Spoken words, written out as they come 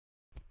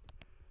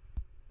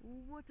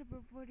What's up,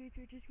 everybody?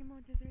 It's Just Game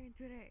On 3, and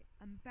today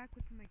I'm back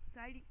with some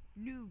exciting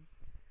news.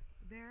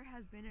 There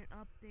has been an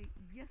update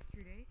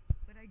yesterday,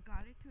 but I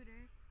got it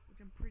today,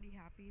 which I'm pretty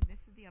happy. This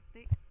is the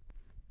update.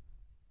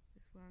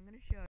 This is what I'm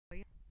gonna show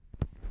you.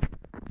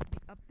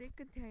 The update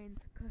contains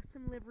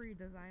custom livery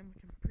design,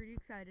 which I'm pretty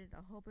excited.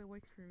 I hope it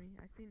works for me.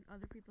 I've seen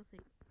other people say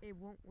it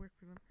won't work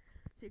for them.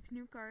 6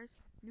 new cars,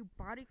 new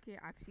body kit.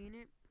 I've seen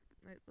it.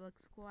 It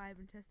looks cool. I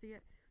haven't tested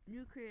it.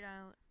 New crate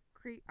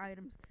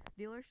items,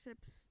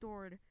 dealerships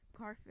stored,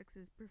 car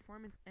fixes,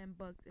 performance and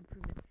bugs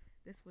improvement.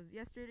 This was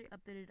yesterday,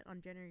 updated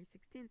on January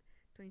 16th,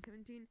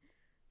 2017.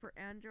 For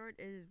Android,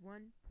 it is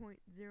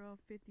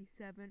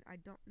 1.057. I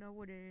don't know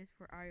what it is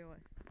for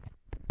iOS.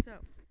 So,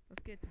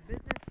 let's get to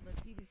business.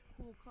 Let's see these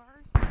cool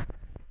cars.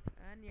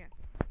 And yeah,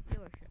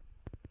 dealership.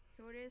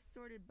 So it is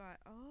sorted by,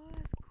 oh,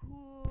 that's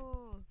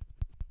cool.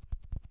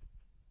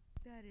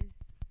 That is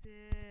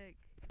sick.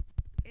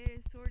 It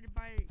is sorted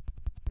by,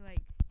 like,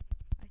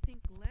 I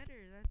think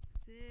letters. That's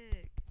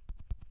sick.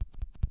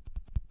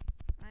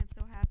 I'm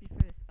so happy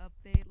for this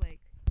update. Like,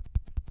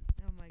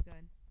 oh my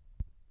god.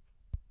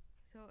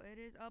 So it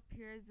is up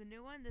here is the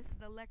new one. This is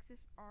the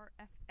Lexus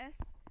RFS.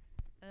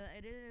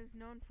 It is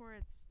known for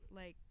its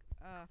like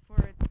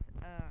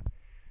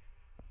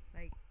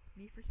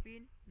Need for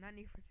Speed. Not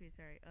Need for Speed.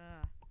 Sorry.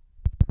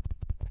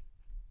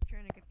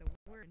 Trying to get the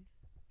word.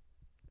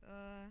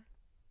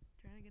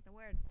 Trying to get the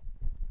word.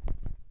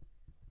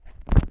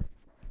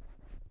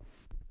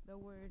 The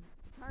word.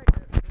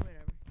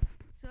 Whatever.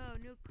 So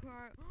new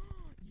car.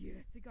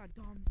 Yes, they got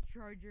Dom's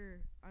Charger.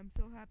 I'm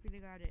so happy they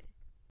got it.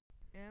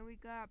 And we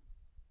got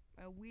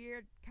a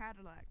weird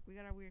Cadillac. We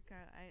got a weird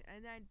Cadillac.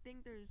 And I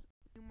think there's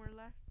 2 more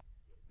left.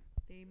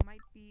 They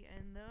might be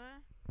in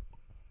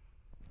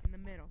the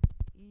middle.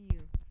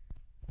 EU.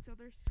 So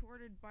they're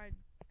sorted by,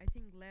 I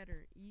think,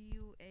 letter.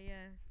 EU,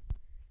 AS.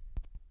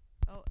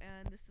 Oh,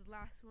 and this is the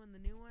last one,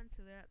 the new one.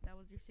 So that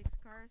was your 6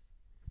 cars.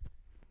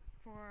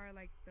 For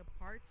like the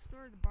parts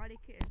store, the body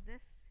kit is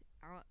this.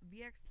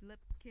 VX lip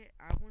kit.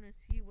 I want to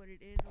see what it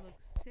is. It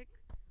looks sick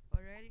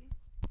already.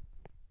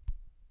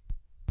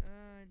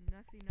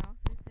 Nothing else,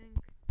 I think.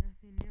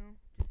 Nothing new.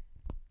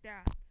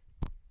 Just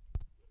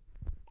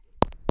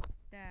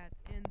that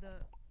in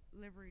the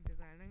livery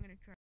design. I'm gonna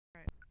try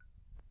it.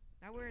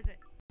 Now where is it?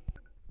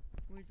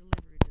 Where's the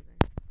livery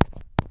design?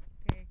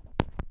 Okay.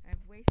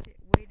 I've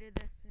waited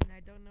this and I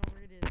don't know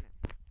where it is now.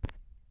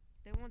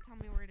 They won't tell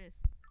me where it is.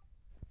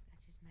 That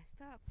just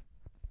messed up.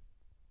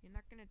 You're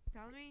not gonna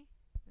tell me?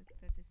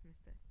 That just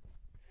messed up.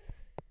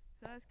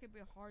 So this could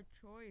be a hard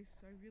choice.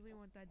 I really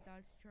want that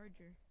Dodge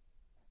Charger.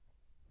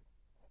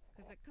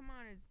 Cause like, come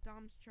on, it's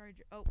Dom's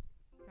Charger. Oh,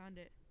 found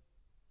it.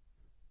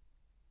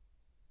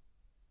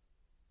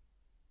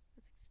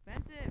 That's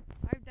expensive.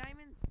 5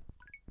 diamonds.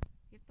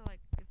 You have to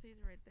like, it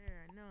says right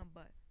there. I know,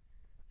 but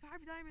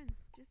 5 diamonds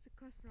just to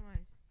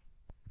customize.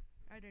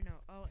 I don't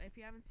know. Oh, if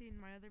you haven't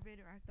seen my other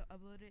video, I have to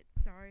upload it.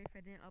 Sorry if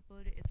I didn't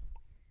upload it.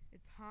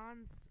 It's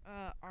Hans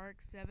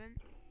RX-7.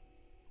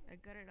 I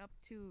got it up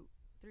to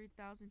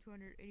 3,283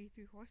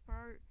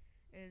 horsepower.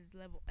 It is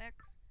level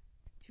X.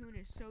 The tune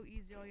is so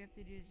easy. All you have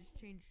to do is just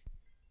change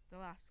the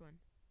last one.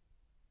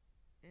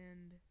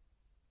 And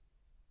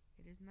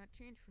it is not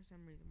changed for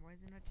some reason. Why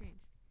is it not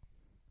changed?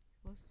 It's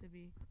supposed to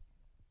be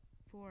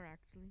 4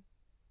 actually.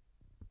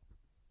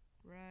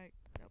 Right.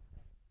 Nope.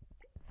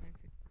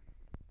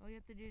 All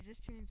you have to do is just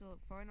change the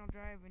final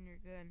drive and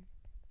you're good.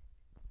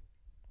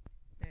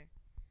 There.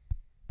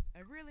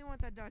 I really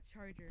want that Dodge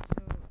Charger,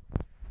 so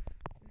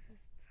this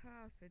is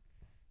tough. It's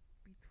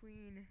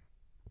between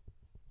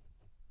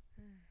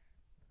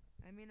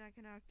I mean, I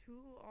can have 2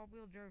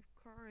 all-wheel drive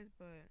cars,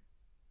 but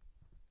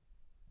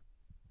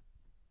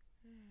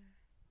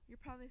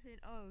you're probably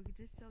saying, oh, we could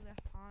just sell the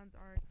Hans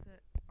RX,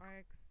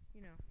 you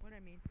know what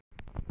I mean.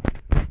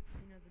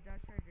 You know, the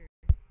Dodge Charger.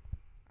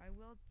 I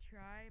will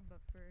try,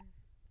 but first,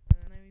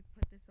 let me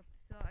put this up to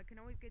sell. I can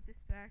always get this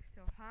back.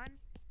 So Han,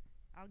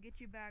 I'll get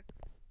you back.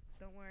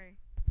 Don't worry.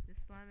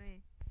 Just let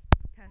me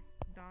test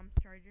Dom's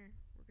Charger.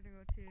 We're gonna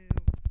go to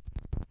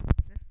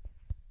this.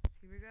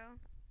 Here we go.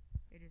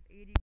 It is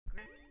 80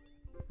 grand.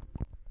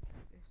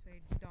 Just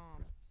say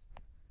Dom's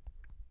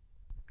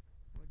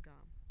or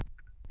Dom.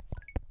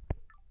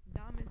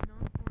 Dom is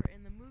known for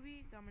in the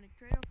movie Dominic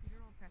Toretto,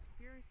 Control Fast and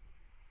Furious.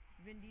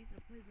 Vin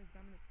Diesel plays as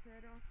Dominic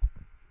Toretto.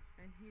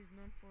 And he is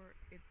known for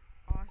its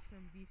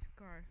awesome beast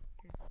car,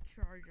 his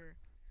Charger.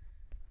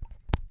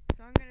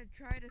 So I'm gonna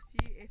try to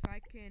see if I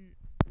can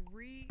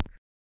recreate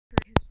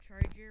his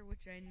Charger,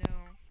 which I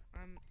know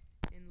I'm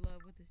in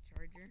love with his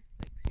Charger.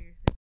 Like,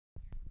 seriously.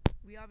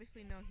 We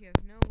obviously know he has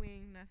no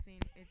wing, nothing.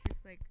 It's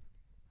just like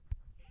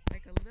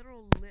a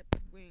little lip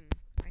wing.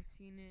 I've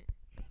seen it.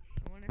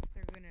 I wonder if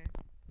they're gonna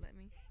let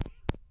me.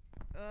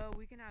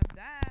 We can have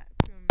that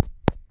from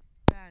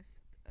Fast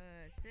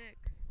 6.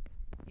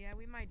 Yeah,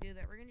 we might do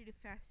that. We're gonna do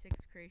Fast 6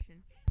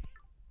 creation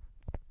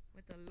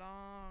with a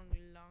long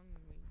wing.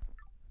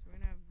 So we're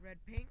gonna have red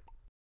paint.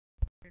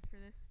 Good for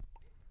this.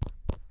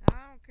 Now,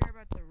 I don't care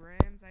about the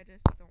rims. I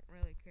just don't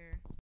really care.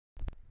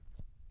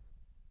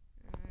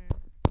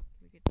 Can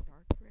we get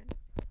dark red?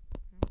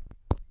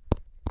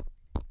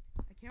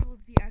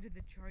 added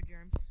the charger.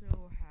 I'm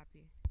so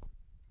happy.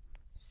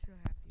 So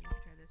happy. Let's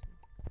try this one.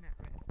 Matte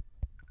red.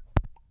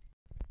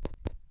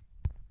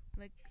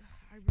 Like,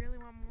 I really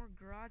want more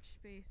garage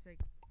space. Like,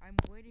 I'm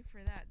waiting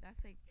for that. That's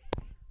like,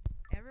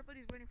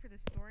 everybody's waiting for the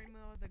story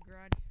mode, the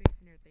garage space,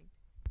 and everything.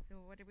 So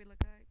what did we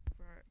look like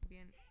for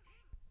being?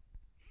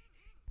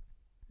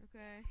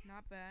 Okay,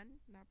 not bad,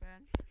 not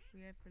bad.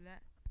 We have for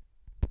that.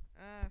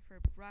 For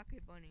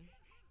Rocket Bunny.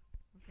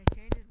 Okay,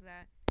 changes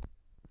that.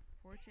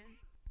 Fortune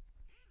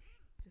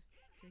just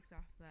takes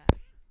off that.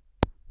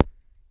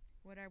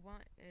 What I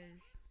want is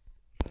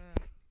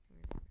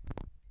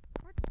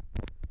what?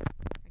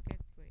 I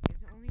get wait.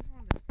 It's only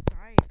on the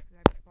side because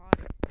I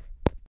bought it.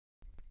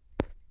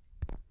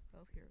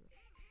 Oh, here we go.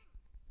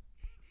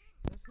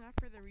 So it's not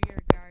for the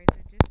rear, guys.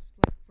 It's just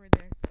like for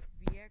this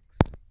VX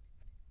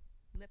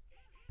lip.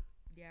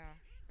 Yeah.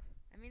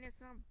 I mean,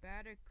 it's not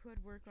bad. It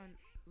could work on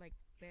like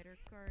better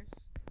cars.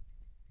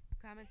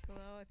 Comments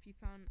below if you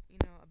found,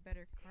 a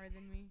better car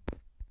than me.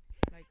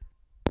 Like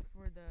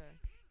for the,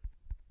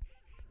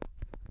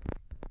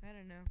 I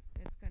don't know.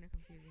 It's kind of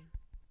confusing.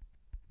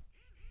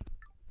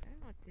 I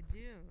don't know what to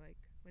do.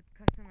 Like with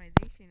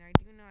customization, I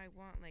do know I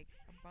want like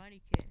a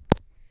body kit.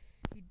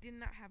 He did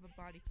not have a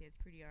body kit.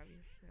 It's pretty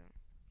obvious. So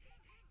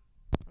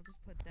I'll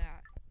just put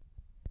that.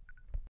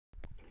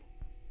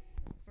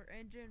 For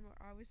engine,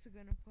 we're obviously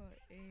gonna put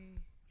a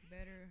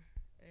better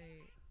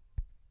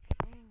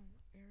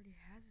it already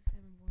has a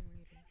 7.1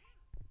 liter.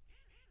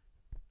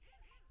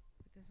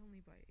 But that's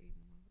only by 8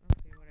 months.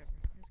 Okay, whatever.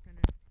 I'm just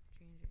gonna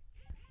change it.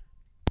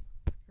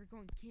 We're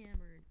going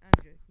cambered. I'm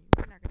joking.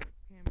 We're not gonna go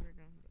cambered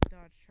on the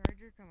Dodge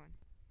Charger. Come on.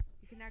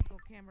 You cannot go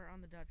camber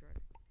on the Dodge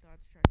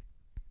Charger.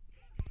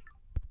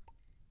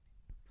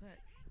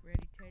 Put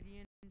Ready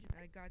Teddy engine.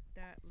 I got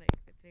that like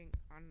I think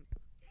on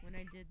when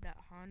I did that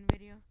Han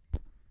video.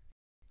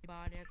 I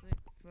bought it. Like,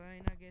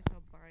 fine, I guess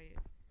I'll buy it.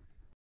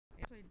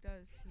 It actually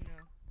does,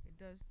 it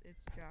does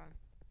its job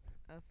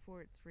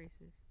for its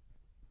races.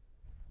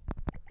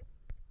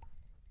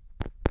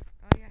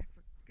 Oh yeah, I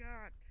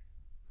forgot.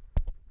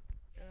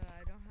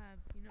 I don't have,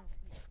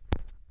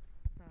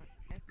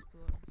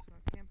 Explorer, so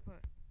I can't put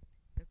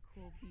the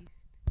cool beast,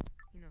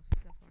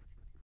 stuff on it.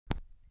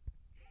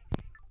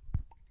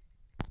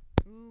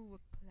 Ooh,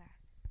 what class.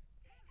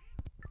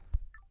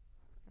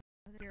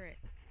 Let's hear it.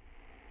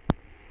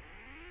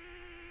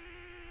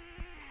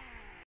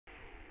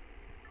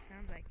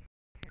 Sounds like,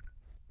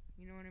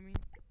 you know what I mean?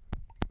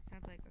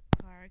 Sounds like a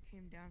car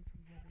came down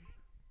from heaven,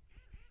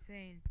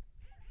 saying,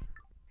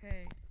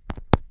 hey,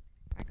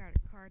 I got a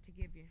car to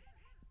give you.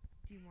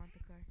 Do you want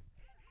the car?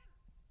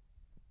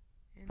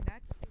 And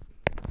that's gonna look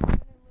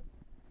tutorials of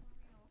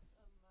my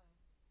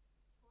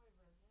toy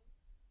version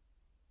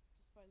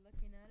just by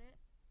looking at it.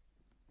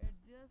 It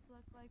does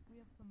look like we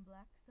have some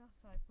black stuff,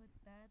 so I put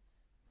that.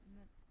 And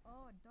then,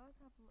 it does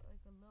have like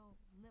a little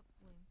lip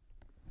wing.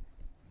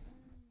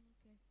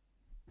 Okay.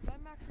 So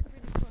I'm actually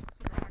pretty close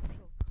to the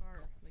actual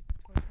car, like the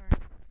toy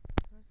car.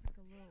 So it's like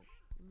a little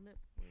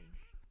lip wing.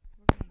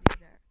 We're gonna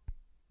do that.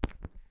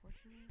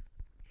 Unfortunately.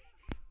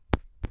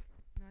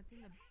 No, I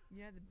think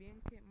the band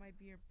kit might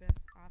be our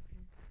best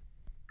option.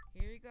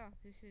 Here we go.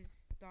 This is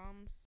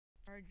Dom's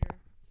Charger.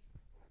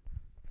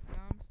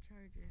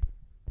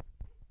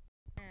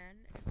 And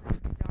if we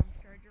do Dom's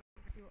Charger,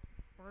 we're gonna do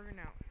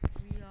Burnout.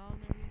 We all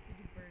know we have to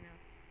do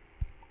Burnouts.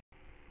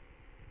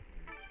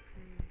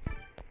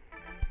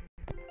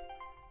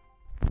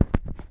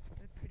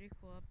 It's a pretty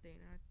cool update.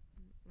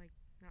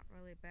 Not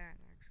really bad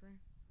actually.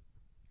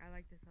 I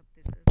like this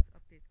update. This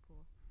update's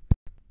cool.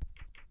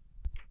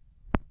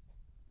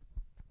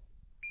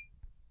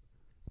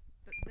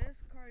 This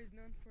car is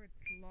known for its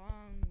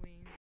long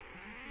wings.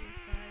 GTA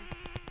 5,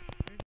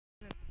 there's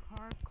a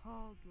car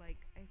called, I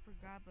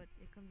forgot, but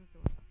it comes with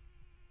a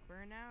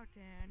Burnout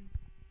and...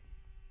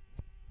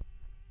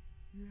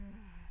 Yeah.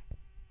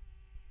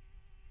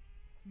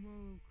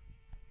 Smoke.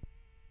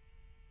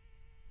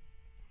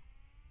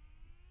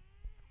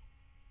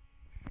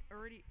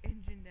 Already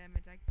engine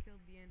damage. I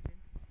killed the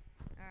engine.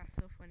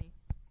 So funny.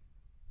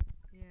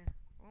 Yeah.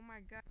 Oh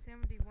my god,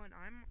 71.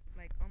 I'm,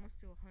 almost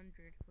to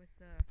 100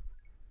 with,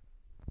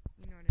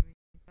 you know what I mean.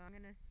 So I'm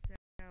gonna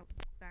sell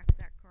back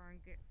that car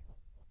and get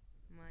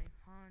my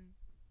Han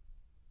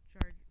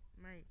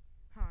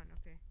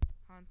okay.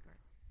 Han's car.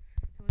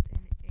 So it's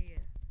an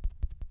AS.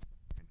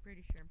 I'm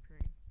pretty sure I'm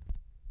praying.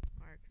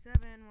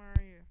 RX-7, where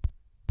are you?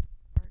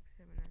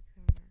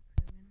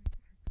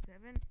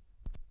 RX-7.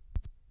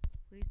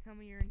 Please tell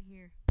me you're in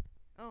here.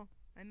 Oh,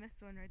 I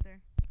missed one right there.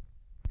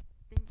 I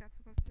think that's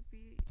supposed to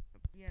be...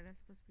 Yeah,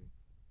 that's supposed to be...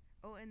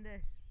 Oh, and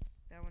this.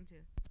 That one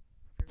too.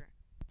 Forgot.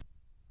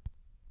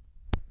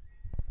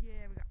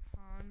 Yeah, we got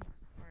Hans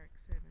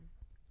RX-7.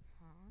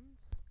 Hans?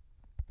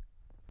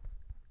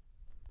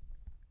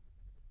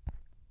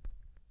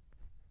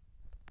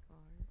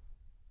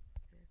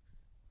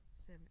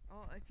 RX-7.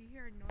 Oh, if you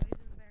hear a noise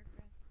in the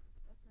background,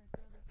 that's my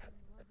brother from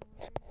Love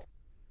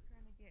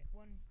trying to get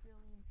 1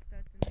 billion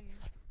studs in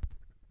here.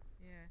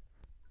 Yeah.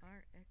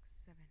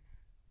 RX-7.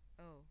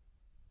 Oh.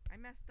 I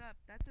messed up.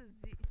 That's a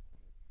Z.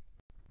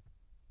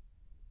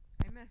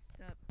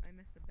 messed up. I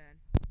messed up bad.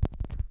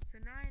 So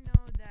now I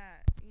know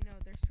that,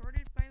 they're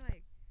sorted by,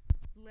 like,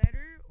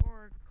 letter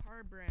or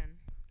car brand.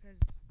 Because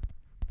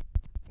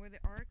where the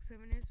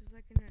RX-7 is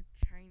like in a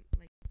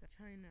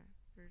China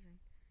version.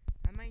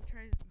 I might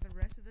try the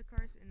rest of the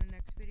cars in the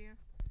next video.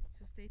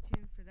 So stay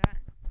tuned for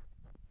that.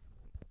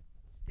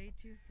 Stay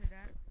tuned for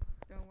that.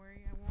 Don't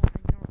worry, I won't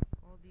ignore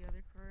all the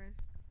other cars.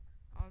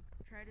 I'll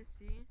try to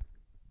see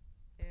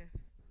if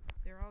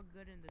they're all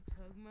good in the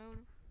tug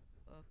mode.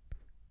 Of,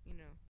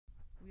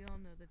 we all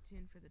know the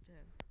tune for the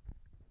tug.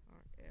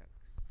 RX-7.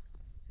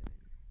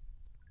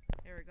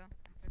 There we go.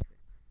 I fixed it.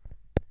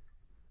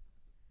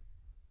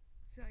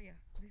 So yeah,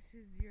 this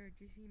is your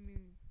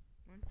JCMe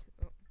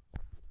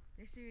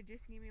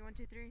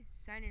 123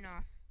 signing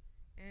off.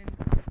 And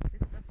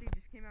this update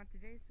just came out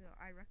today, so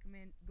I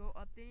recommend go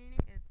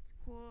updating it. It's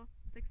cool.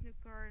 6 new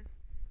cars,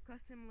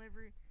 custom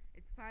livery.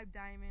 It's 5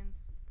 diamonds.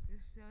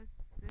 This is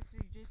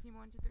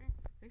JCMe123.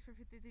 Thanks for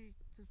 53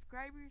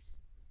 subscribers.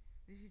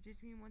 This is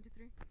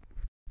JCMe123.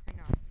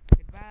 Sign off.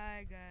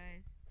 Goodbye,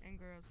 guys and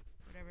girls.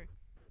 Whatever.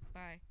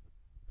 Bye.